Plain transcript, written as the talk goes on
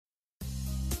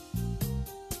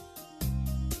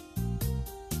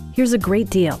Here's a great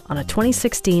deal on a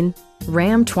 2016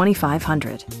 Ram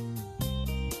 2500.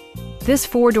 This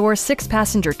four-door,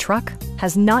 six-passenger truck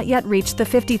has not yet reached the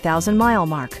 50,000-mile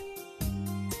mark.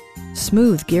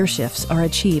 Smooth gear shifts are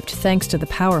achieved thanks to the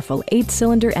powerful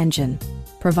 8-cylinder engine,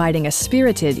 providing a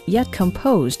spirited yet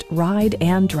composed ride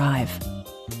and drive.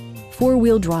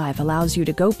 Four-wheel drive allows you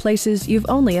to go places you've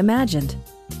only imagined.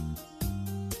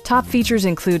 Top features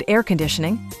include air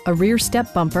conditioning, a rear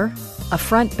step bumper, a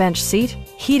front bench seat,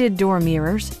 heated door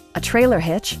mirrors, a trailer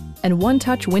hitch, and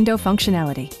one-touch window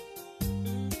functionality.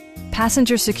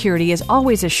 Passenger security is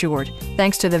always assured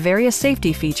thanks to the various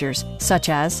safety features such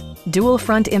as dual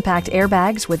front impact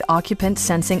airbags with occupant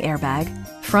sensing airbag,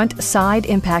 front side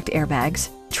impact airbags,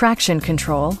 traction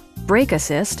control, brake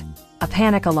assist, a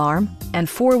panic alarm, and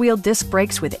four-wheel disc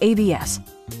brakes with ABS.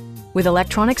 With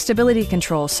electronic stability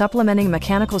control supplementing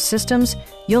mechanical systems,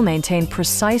 you'll maintain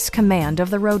precise command of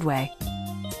the roadway.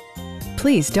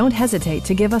 Please don't hesitate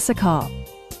to give us a call.